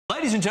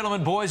Ladies and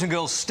gentlemen, boys and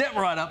girls, step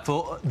right up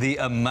for the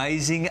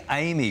amazing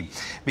Amy.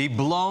 Be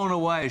blown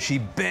away as she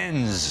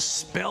bends,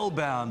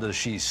 spellbound as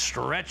she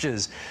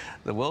stretches.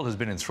 The world has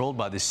been enthralled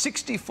by this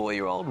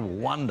 64-year-old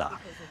wonder.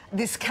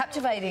 This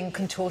captivating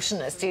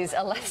contortionist is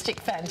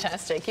elastic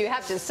fantastic. You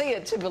have to see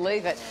it to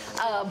believe it.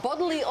 A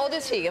bodily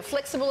oddity, a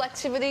flexible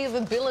activity of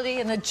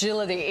ability and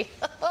agility.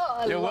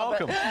 You're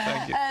welcome.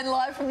 Thank you. And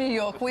live from New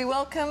York, we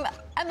welcome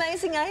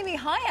amazing Amy.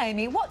 Hi,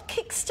 Amy. What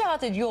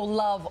kick-started your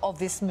love of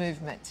this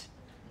movement?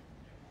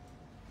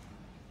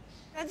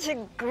 It's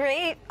a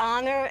great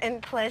honor and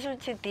pleasure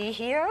to be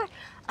here.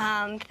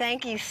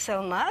 Thank you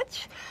so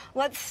much.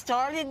 What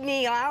started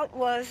me out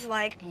was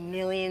like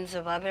millions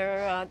of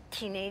other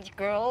teenage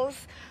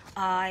girls.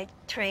 I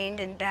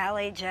trained in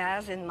ballet,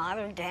 jazz, and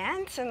modern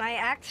dance, and I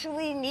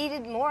actually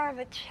needed more of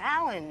a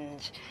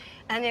challenge.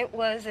 And it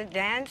was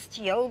advanced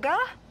yoga,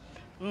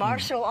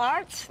 martial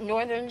arts,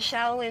 Northern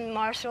Shaolin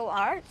martial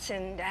arts,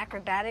 and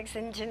acrobatics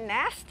and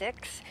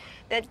gymnastics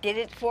that did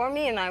it for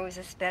me, and I was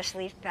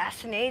especially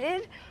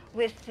fascinated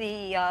with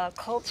the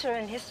culture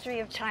and history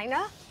of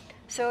China.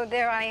 So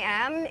there I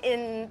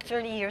am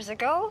 30 years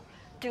ago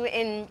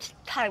in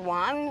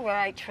Taiwan, where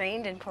I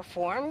trained and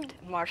performed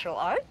martial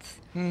arts.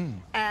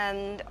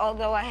 And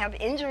although I have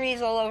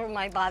injuries all over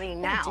my body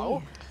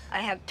now, I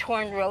have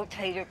torn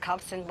rotator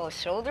cuffs in both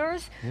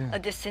shoulders, a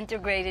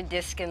disintegrated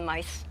disc in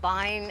my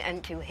spine,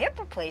 and 2 hip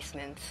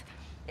replacements.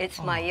 It's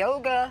my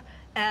yoga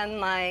and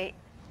my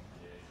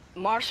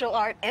martial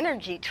art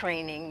energy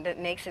training that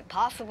makes it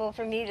possible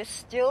for me to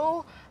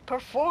still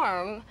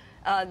perform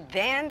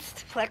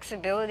advanced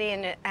flexibility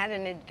and at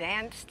an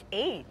advanced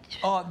age.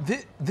 Oh,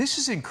 this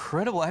is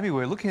incredible, Amy.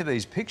 We're looking at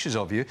these pictures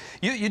of you.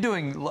 You're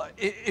doing like,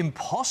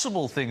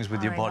 impossible things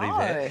with your body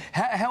there.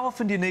 How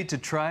often do you need to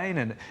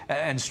train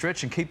and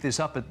stretch and keep this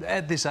up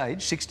at this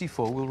age,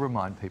 64, we'll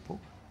remind people?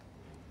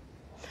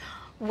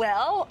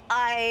 Well,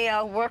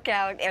 I work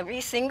out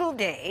every single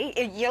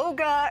day.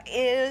 Yoga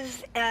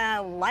is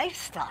a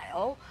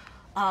lifestyle.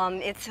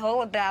 It's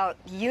all about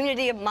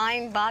unity of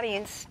mind, body,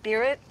 and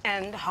spirit,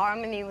 and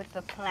harmony with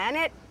the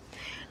planet,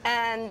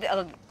 and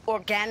an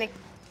organic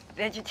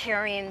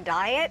vegetarian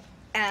diet,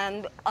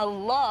 and a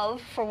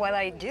love for what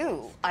I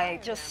do. I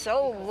just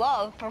so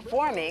love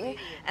performing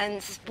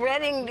and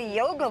spreading the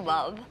yoga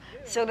love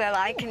so that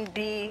I can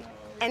be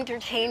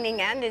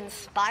entertaining and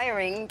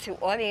inspiring to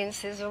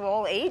audiences of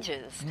all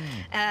ages.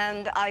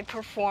 And I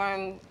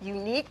perform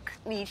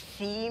uniquely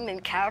theme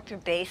and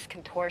character-based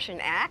contortion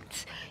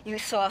acts. You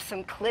saw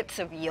some clips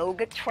of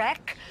Yoga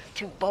Trek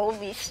to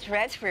boldly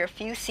stretch, where a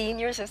few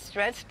seniors have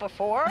stretched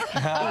before.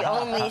 The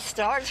only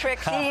Star Trek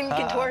themed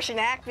contortion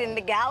act in the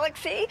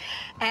galaxy.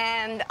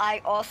 And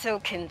I also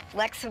can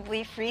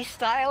flexibly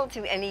freestyle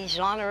to any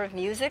genre of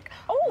music,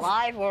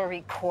 live or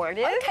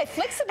recorded. Okay,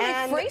 flexibly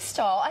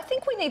freestyle. I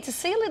think we need to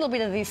see a little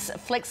bit of this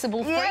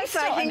flexible freestyle. Yes,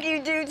 I think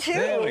you do too.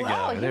 There we go.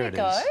 Oh, here we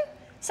go.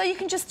 So you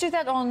can just do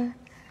that on,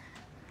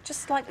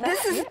 just like that.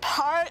 This is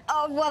part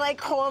of what I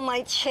call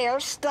my chair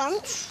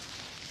stunts.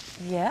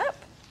 Yep.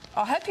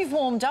 I hope you've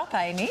warmed up,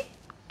 Amy.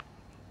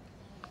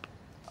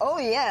 Oh,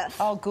 yes.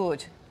 Oh,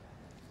 good.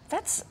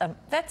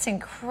 That's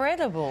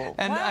incredible.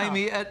 And wow.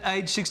 Amy, at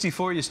age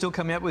 64, you're still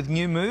coming up with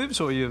new moves,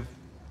 or you've...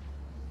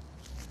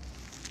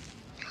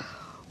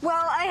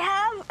 Well, I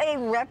have a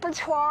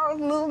repertoire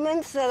of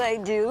movements that I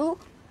do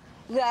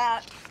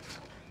that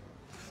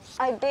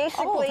I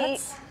basically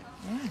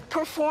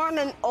perform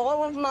in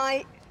all of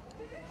my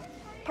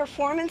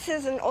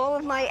performances and all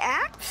of my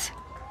acts.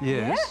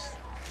 Yes.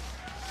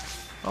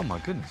 Oh, my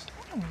goodness.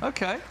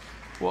 Okay.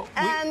 Well,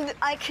 and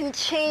I can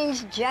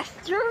change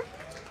gesture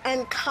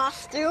and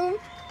costume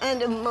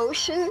and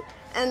emotion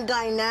and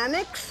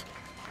dynamics.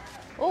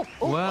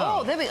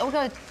 Oh, there we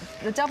go.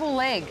 The double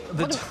leg.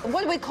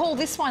 What do we call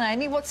this one,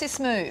 Amy? What's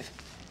this move?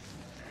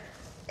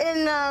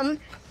 In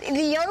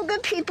the yoga,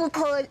 people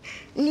call it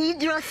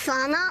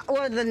Nidrasana,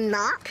 or the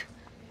knot.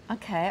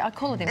 Okay, I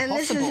call it impossible.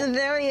 And this is a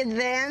very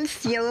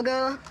advanced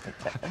yoga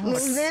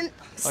movement.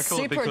 I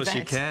call it because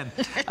you can.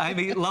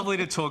 Amy, lovely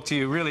to talk to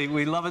you. Really,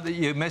 we love it that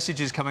your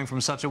message is coming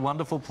from such a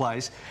wonderful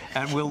place,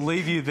 and we'll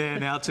leave you there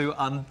now to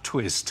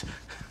untwist.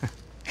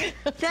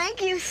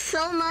 Thank you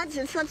so much.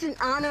 It's such an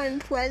honor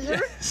and pleasure.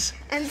 Yes.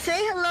 And say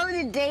hello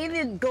to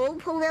David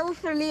Goldpalil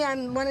for me.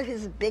 I'm one of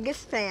his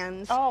biggest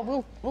fans.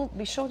 Oh, we'll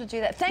be sure to do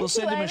that. Thank you, We'll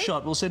send him Amy. a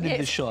shot. We'll send him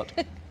this shot.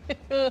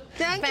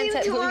 Thank you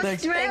to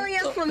Australia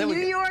from New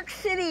York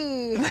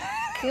City.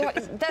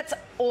 That's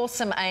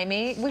awesome,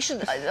 Amy.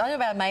 I know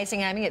about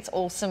amazing Amy. It's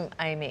awesome,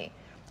 Amy.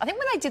 I think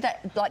when they did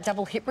that like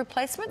double hip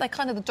replacement,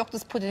 the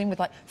doctors put it in with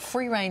like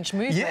free range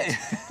movement. Yeah.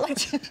 Like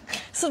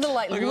sort of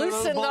like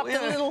loosened up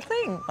the little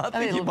thing. I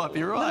think you might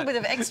be right. A little bit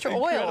of extra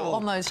oil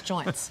on those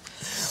joints.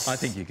 I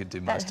think you could do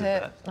most of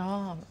that.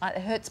 Oh, it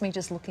hurts me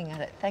just looking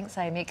at it. Thanks,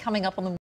 Amy. Coming up on the